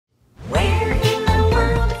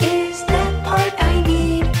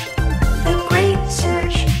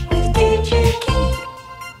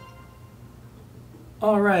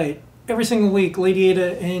All right. Every single week, Lady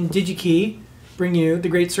Ada and Digi-Key bring you the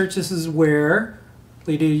great search. This is where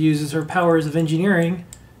Lady Ada uses her powers of engineering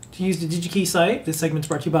to use the Digi-Key site. This segment's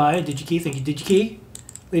brought to you by Digi-Key. Thank you, Digi-Key.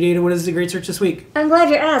 Lady Ada, what is the great search this week? I'm glad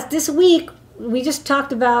you asked. This week, we just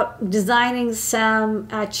talked about designing some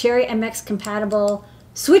Cherry MX compatible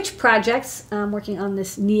switch projects. I'm working on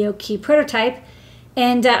this NeoKey prototype,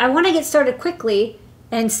 and I want to get started quickly.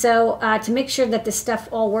 And so to make sure that this stuff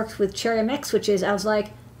all works with Cherry MX switches, I was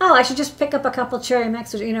like, oh, I should just pick up a couple Cherry MX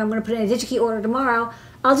switches. You know, I'm going to put in a Digi-Key order tomorrow.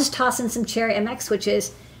 I'll just toss in some Cherry MX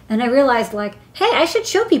switches. And I realized, like, hey, I should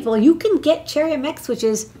show people you can get Cherry MX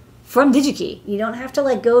switches from Digi-Key. You don't have to,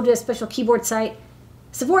 like, go to a special keyboard site.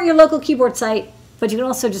 Support your local keyboard site, but you can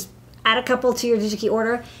also just add a couple to your Digi-Key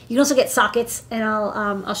order. You can also get sockets, and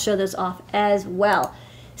I'll show those off as well.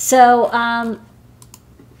 So,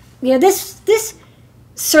 yeah, this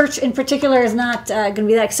search in particular is not going to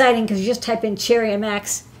be that exciting because you just type in Cherry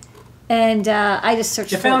MX, and I just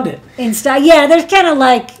searched. You found it. Yeah, there's kind of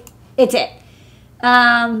like it's it.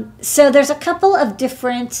 So there's a couple of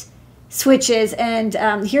different switches, and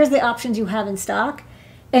here's the options you have in stock.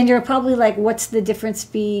 And you're probably like, what's the difference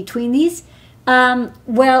between these?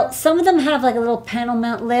 Well, some of them have like a little panel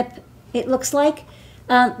mount lip, it looks like.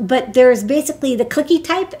 But there's basically the clicky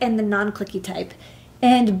type and the non-clicky type.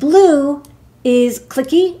 And blue is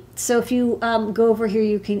clicky. So if you go over here,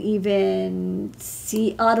 you can even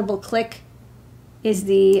see audible click is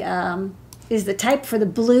the type for the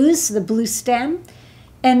blues, so the blue stem.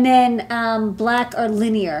 And then black are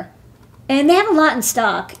linear. And they have a lot in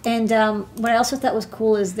stock. And what I also thought was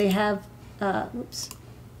cool is they have,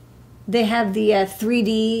 they have the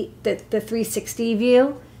 3D, the 360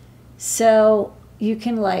 view. So you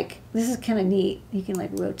can like, this is kind of neat. You can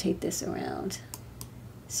like rotate this around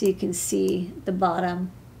so you can see the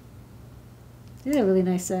bottom. This is a really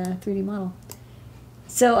nice 3D model.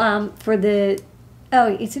 So for the,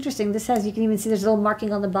 oh, it's interesting. This has, you can even see there's a little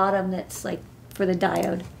marking on the bottom that's like for the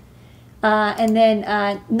diode. And then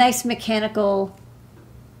nice mechanical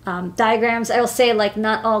diagrams. I will say, like,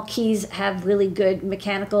 not all keys have really good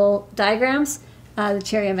mechanical diagrams. The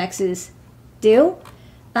Cherry MXs do.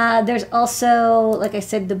 There's also, like I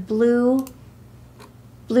said, the blue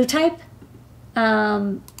type.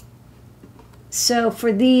 So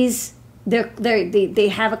for these, they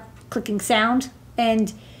have a clicking sound,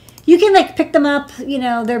 and you can like pick them up. You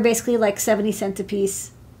know, they're basically like 70 cents a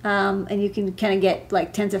piece. And you can kind of get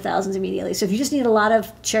like tens of thousands immediately. So if you just need a lot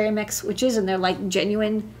of Cherry MX switches and they're like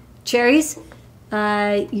genuine cherries,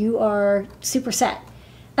 you are super set.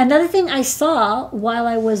 Another thing I saw while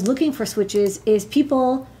I was looking for switches is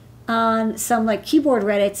people on some like keyboard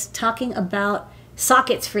Reddits talking about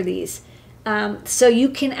sockets for these. So you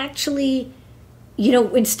can actually, you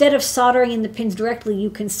know, instead of soldering in the pins directly, you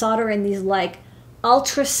can solder in these like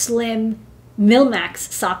ultra slim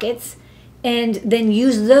Mil-Max sockets, and then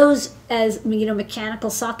use those as, you know, mechanical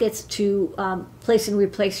sockets to place and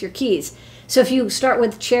replace your keys. So if you start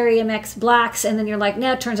with Cherry MX blacks and then you're like,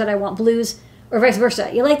 no, it turns out I want blues, or vice versa.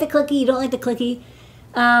 You like the clicky, you don't like the clicky.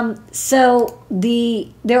 So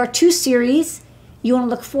there are two series you want to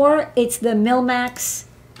look for. It's the Mil-Max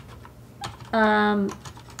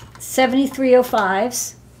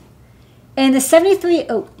 7305s. And the 73,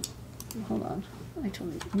 oh, hold on. I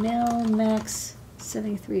told you, Mil-Max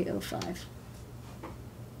 7305.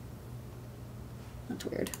 That's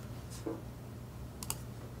weird. Let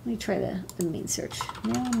me try the main search.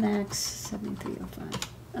 Mil-Max 7305.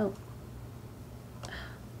 Oh.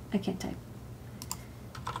 I can't type.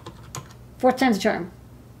 Fourth time's a charm.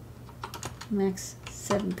 Max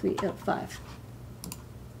 7305.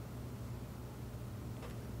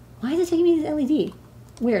 Why is it taking me to the LED?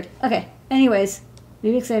 Weird. Okay. Anyways,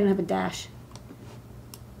 maybe because I didn't have a dash.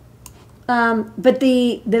 But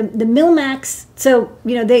the Mil-Max, so,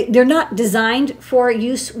 you know, they're not designed for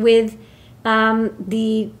use with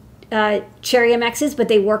the Cherry MXs, but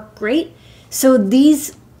they work great. So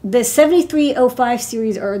the 7305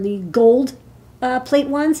 series are the gold plate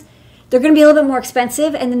ones. They're going to be a little bit more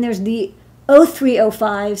expensive. And then there's the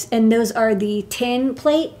 0305s, and those are the tin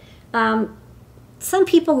plate. Some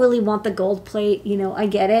people really want the gold plate. You know, I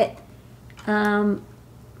get it.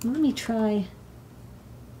 Let me try.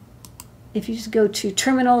 If you just go to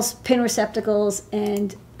terminals, pin receptacles,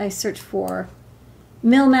 and I search for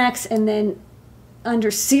Mil-Max, and then under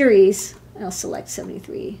series, I'll select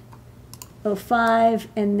 7305,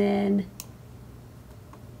 and then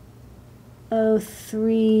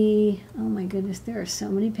 03, oh my goodness, there are so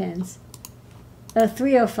many pins.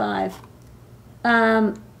 0305.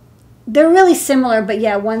 They're really similar, but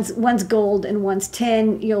yeah, one's gold and one's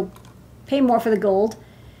tin. You'll pay more for the gold.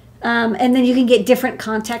 And then you can get different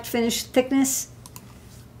contact finish thickness.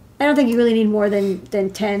 I don't think you really need more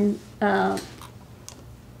than 10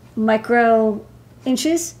 micro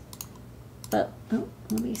inches. But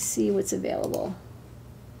let me see what's available.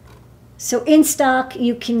 So in stock,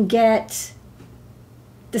 you can get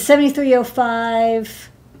the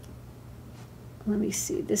 7305. Let me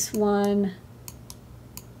see this one.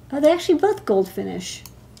 Oh, they're actually both gold finish.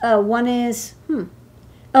 Oh, one is,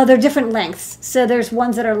 Oh, they're different lengths. So there's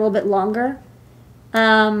ones that are a little bit longer.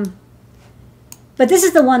 But this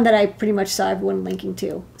is the one that I pretty much saw everyone linking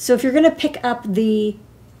to. So if you're going to pick up the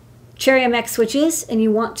Cherry MX switches and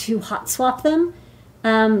you want to hot swap them,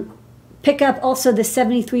 pick up also the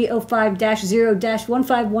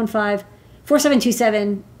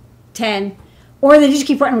 7305-0-1515-472710, or the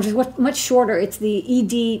Digi-Key partner, which is much shorter. It's the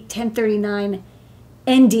ED1039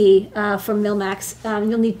 ND from Milmax.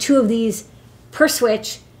 You'll need 2 of these per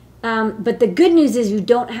switch. But the good news is you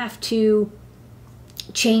don't have to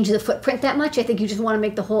change the footprint that much. I think you just want to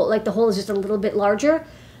make the hole, like the hole is just a little bit larger.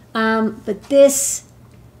 But this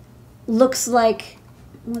looks like,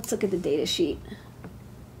 let's look at the data sheet.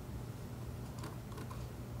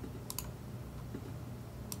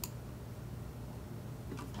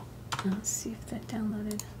 Let's see if that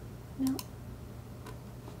downloaded. No.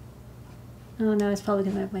 Oh no, it's probably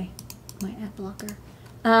gonna have my app blocker.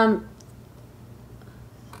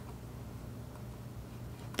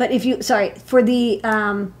 But if you, sorry, for the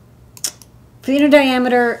inner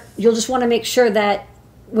diameter, you'll just want to make sure that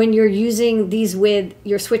when you're using these with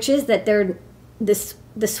your switches, that the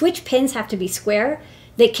switch pins have to be square.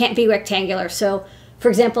 They can't be rectangular. So, for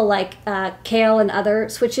example, like Kale and other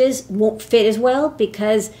switches won't fit as well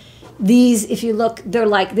because these, if you look,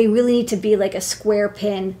 they really need to be like a square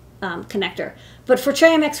pin connector. But for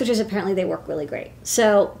Cherry MX switches, apparently they work really great.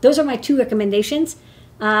 So those are my 2 recommendations.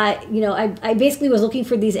 I basically was looking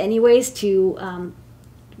for these anyways to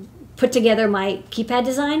put together my keypad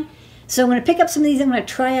design. So I'm going to pick up some of these. I'm going to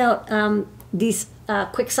try out these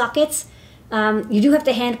quick sockets. You do have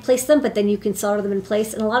to hand place them, but then you can solder them in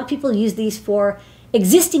place. And a lot of people use these for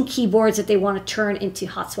existing keyboards that they want to turn into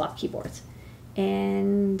hot swap keyboards.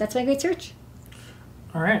 And that's my great search.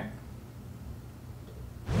 All right.